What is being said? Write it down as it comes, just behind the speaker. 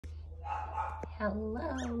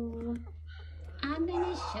Hello. I'm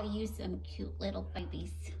gonna show you some cute little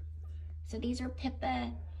babies. So these are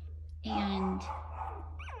Pippa and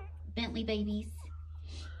Bentley babies.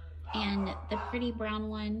 And the pretty brown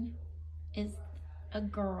one is a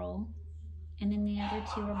girl. And then the other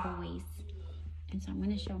two are boys. And so I'm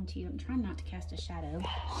gonna show them to you. I'm trying not to cast a shadow.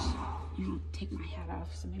 I'm gonna take my hat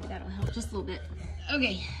off, so maybe that'll help just a little bit.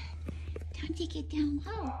 Okay, time to get down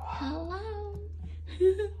low. Hello.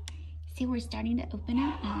 See, we're starting to open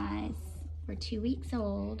our eyes. We're 2 weeks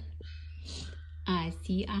old. I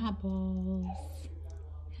see eyeballs.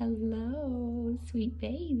 Hello, sweet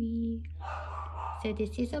baby. So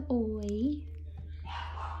this is a boy.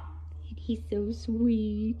 And he's so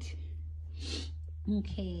sweet.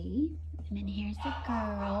 Okay, and then here's the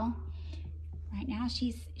girl. Right now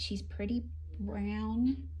she's pretty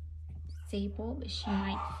brown sable, but she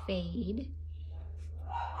might fade.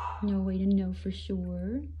 No way to know for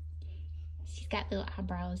sure. She's got little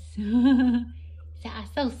eyebrows. So I'm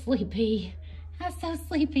so sleepy. I'm so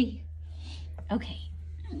sleepy. Okay,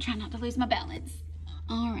 I'm trying not to lose my balance.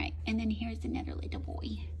 All right, and then here's another little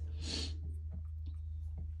boy.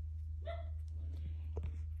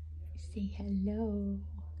 Say hello.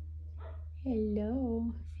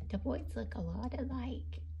 Hello. The boys look a lot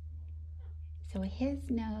alike. So his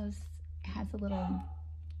nose has a little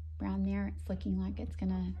brown there. It's looking like it's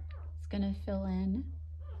gonna fill in.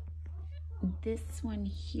 This one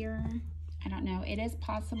here, I don't know. It is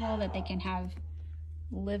possible that they can have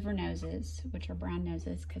liver noses, which are brown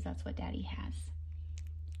noses, because that's what Daddy has.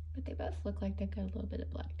 But they both look like they've got a little bit of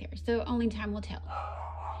black there. So only time will tell.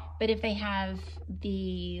 But if they have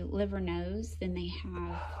the liver nose, then they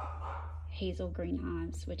have hazel green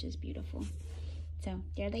eyes, which is beautiful. So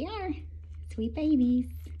there they are, sweet babies.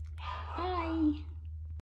 Bye.